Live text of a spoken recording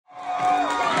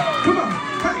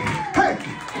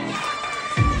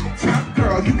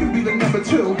be the number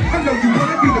two. I know you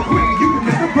wanna be the queen, you can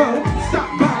never roll.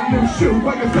 Stop buying them shoes,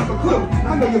 buy yourself a clue.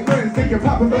 I know your friends think you're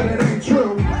poppin', but it ain't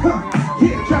true.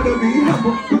 Yeah, try to be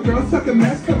humble, but girl, suck a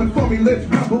mess, coming for me, lips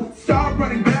rumble. Start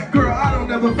running back, girl, I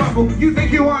don't ever fumble. You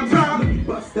think you on time?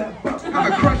 Bust that bust.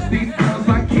 I'ma crush these girls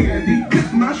like candy.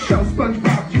 This my show,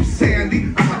 SpongeBob, you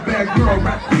Sandy. I'm a bad girl,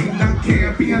 rap queen, not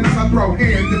campy, and I'ma throw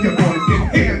hands if your boys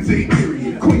get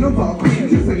handsy. Queen of all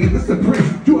queens, you saying the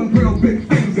supreme. Doing real big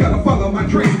things, gotta follow my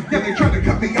dream. Yeah, they tried to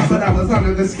cut me out, but I was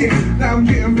under the scheme. Now I'm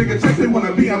getting bigger checks, they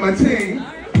wanna be on my team.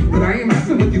 But I ain't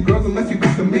messing with you girls unless you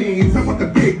got the means. I want the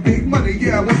big money,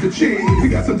 yeah, I want the cheese. You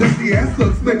got some dusty ass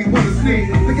looks, make me wanna sneeze.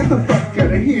 Now get the fuck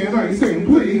out of here, I ain't saying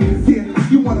please. Yeah,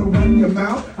 you wanna run your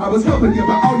mouth? I was helping you,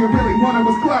 but all you really wanted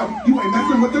was clout. You ain't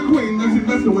messing with the queen, unless you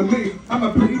messing with me. I'm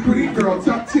a pretty girl,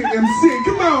 top 10 MC,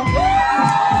 come on!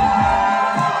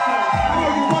 I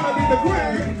know you wanna be the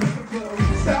queen.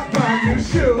 Stop buying your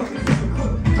shoes.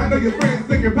 I know your friends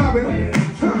think you're poppin'.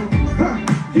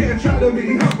 Yeah, try to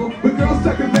be humble, but girls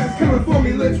second best coming for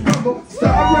me, let's rumble.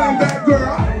 Stop running back,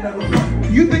 girl.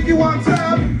 You think you on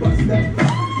top?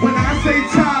 When I say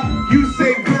top, you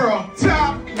say girl.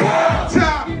 Top,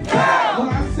 top. When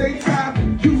I say top,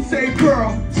 you say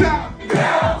girl. Top,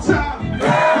 top.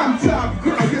 I'm top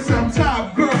girl, yes I'm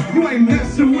top girl. You ain't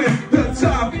messing with the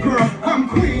top girl. I'm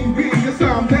queen bee, yes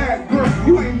I'm that girl.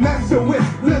 You ain't messing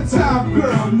with the top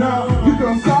girl, no. You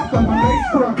girl soft on my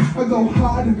lace front. I go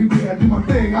hard every day, I do my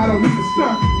thing, I don't need to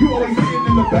stunt. You always sitting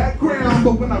in the background,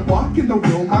 but when I walk in the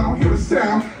room, I don't hear a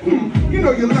sound. You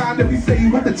know you're lying if you say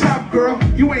you at the top, girl.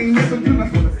 You ain't never do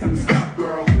nothing to stop,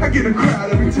 girl. I get a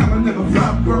crowd every time I never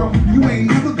flop, girl. You ain't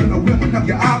never gonna win when I'm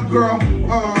your op, girl.